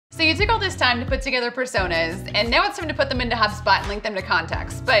So you took all this time to put together personas, and now it's time to put them into HubSpot and link them to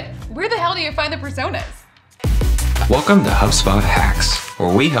contacts. But where the hell do you find the personas? Welcome to HubSpot Hacks,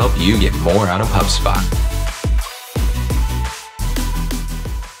 where we help you get more out of HubSpot.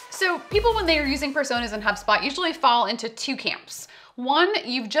 So people, when they are using personas in HubSpot, usually fall into two camps. One,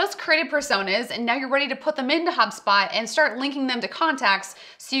 you've just created personas and now you're ready to put them into HubSpot and start linking them to contacts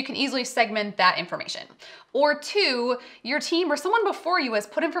so you can easily segment that information. Or two, your team or someone before you has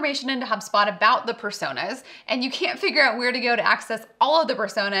put information into HubSpot about the personas and you can't figure out where to go to access all of the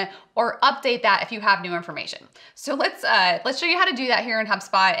persona or update that if you have new information. So let's show you how to do that here in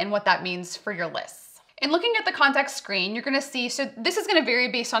HubSpot and what that means for your lists. And looking at the contact screen, you're gonna see, so this is gonna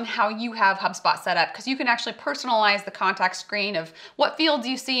vary based on how you have HubSpot set up, because you can actually personalize the contact screen of what fields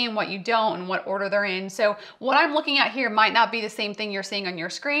you see and what you don't and what order they're in. So what I'm looking at here might not be the same thing you're seeing on your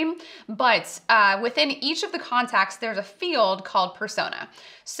screen, but within each of the contacts, there's a field called persona.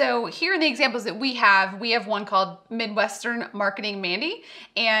 So here in the examples that we have one called Midwestern Marketing Mandy,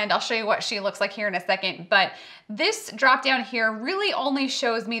 and I'll show you what she looks like here in a second. But this drop down here really only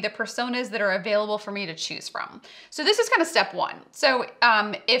shows me the personas that are available for me to choose from. So this is kind of step one. So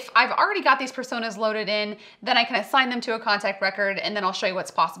if I've already got these personas loaded in, then I can assign them to a contact record, and then I'll show you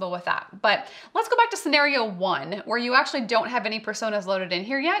what's possible with that. But let's go back to scenario one, where you actually don't have any personas loaded in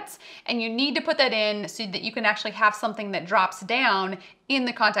here yet, and you need to put that in so that you can actually have something that drops down in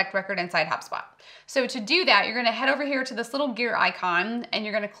the contact record inside HubSpot. So to do that, you're gonna head over here to this little gear icon and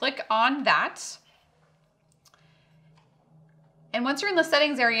you're gonna click on that. And once you're in the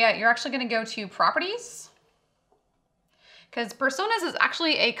settings area, you're actually gonna go to properties, because personas is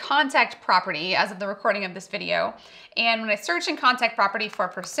actually a contact property as of the recording of this video. And when I search in contact property for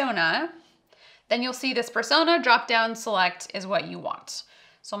persona, then you'll see this persona drop down select is what you want.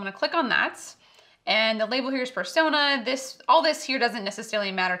 So I'm gonna click on that. And the label here is persona. All this here doesn't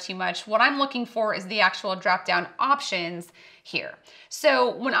necessarily matter too much. What I'm looking for is the actual drop-down options here.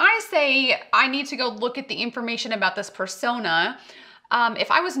 So when I say I need to go look at the information about this persona, if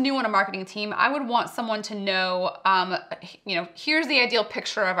I was new on a marketing team, I would want someone to know, here's the ideal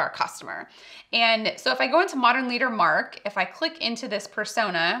picture of our customer. And so if I go into Modern Leader Mark, if I click into this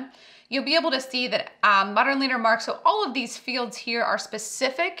persona, you'll be able to see that Modern Leader Mark, so all of these fields here are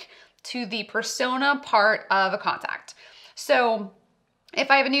specific to the persona part of a contact. So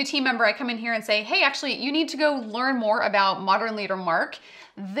if I have a new team member, I come in here and say, hey, actually, you need to go learn more about Modern Leader Mark.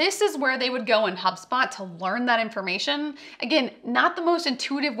 This is where they would go in HubSpot to learn that information. Again, not the most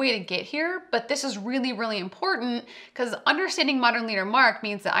intuitive way to get here, but this is really, really important, because understanding Modern Leader Mark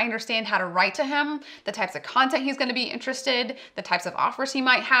means that I understand how to write to him, the types of content he's gonna be interested, the types of offers he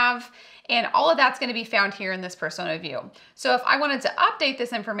might have, and all of that's gonna be found here in this persona view. So if I wanted to update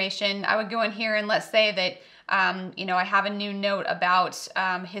this information, I would go in here and let's say that I have a new note about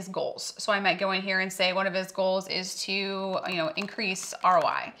his goals. So I might go in here and say one of his goals is to increase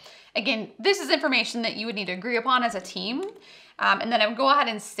ROI. Again, this is information that you would need to agree upon as a team. And then I would go ahead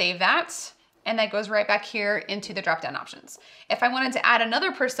and save that. And that goes right back here into the drop-down options. If I wanted to add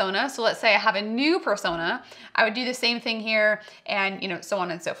another persona, so let's say I have a new persona, I would do the same thing here and so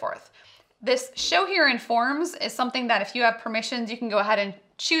on and so forth. This show here in forms is something that if you have permissions, you can go ahead and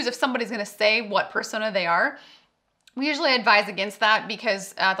choose if somebody's gonna say what persona they are. We usually advise against that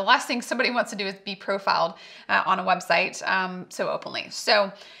because the last thing somebody wants to do is be profiled on a website so openly.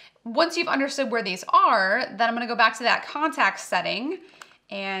 So once you've understood where these are, then I'm gonna go back to that contact setting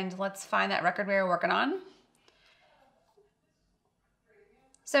and let's find that record we were working on.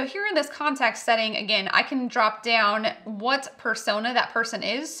 So here in this contact setting, again, I can drop down what persona that person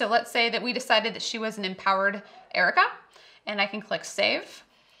is. So let's say that we decided that she was an empowered Erica, and I can click save.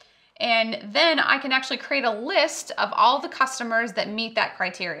 And then I can actually create a list of all the customers that meet that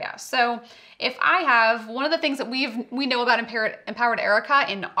criteria. So if I have, one of the things that we know about Empowered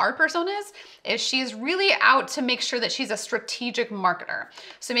Erica in our personas is she's really out to make sure that she's a strategic marketer.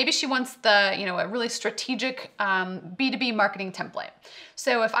 So maybe she wants a really strategic B2B marketing template.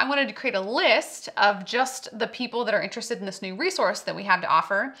 So if I wanted to create a list of just the people that are interested in this new resource that we have to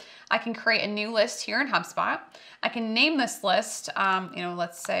offer, I can create a new list here in HubSpot. I can name this list,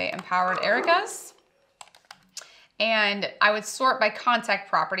 let's say Empowered Ericas. And I would sort by contact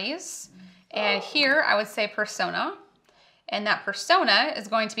properties. And here I would say persona. And that persona is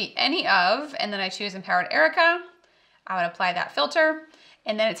going to be any of, and then I choose Empowered Erica. I would apply that filter.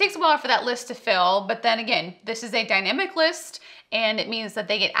 And then it takes a while for that list to fill, but then again, this is a dynamic list, and it means that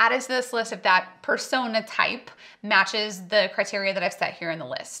they get added to this list if that persona type matches the criteria that I've set here in the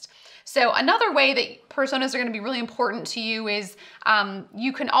list. So another way that personas are going to be really important to you is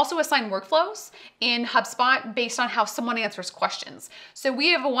you can also assign workflows in HubSpot based on how someone answers questions. So we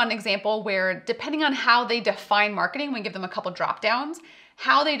have one example where depending on how they define marketing, we give them a couple drop downs.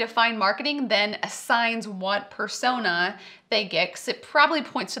 How they define marketing then assigns what persona they get, because it probably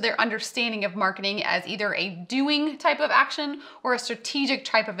points to their understanding of marketing as either a doing type of action or a strategic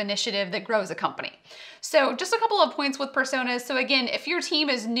type of initiative that grows a company. So just a couple of points with personas. So again, if your team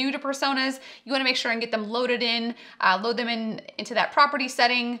is new to personas, you want to make sure and get them loaded in, load them into that property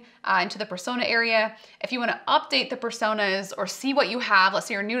setting, into the persona area. If you want to update the personas or see what you have, let's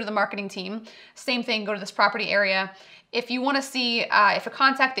say you're new to the marketing team, same thing, go to this property area. If you want to see if a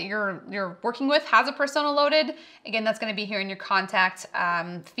contact that you're working with has a persona loaded, again, that's going to be here in your contact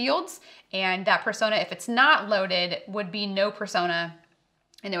fields. And that persona, if it's not loaded, would be no persona,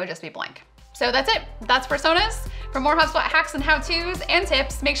 and it would just be blank. So that's it. That's personas. For more HubSpot hacks and how-tos and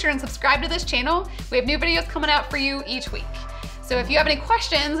tips, make sure and subscribe to this channel. We have new videos coming out for you each week. So if you have any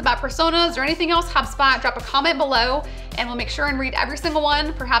questions about personas or anything else HubSpot, drop a comment below and we'll make sure and read every single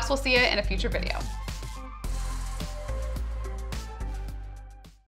one. Perhaps we'll see it in a future video.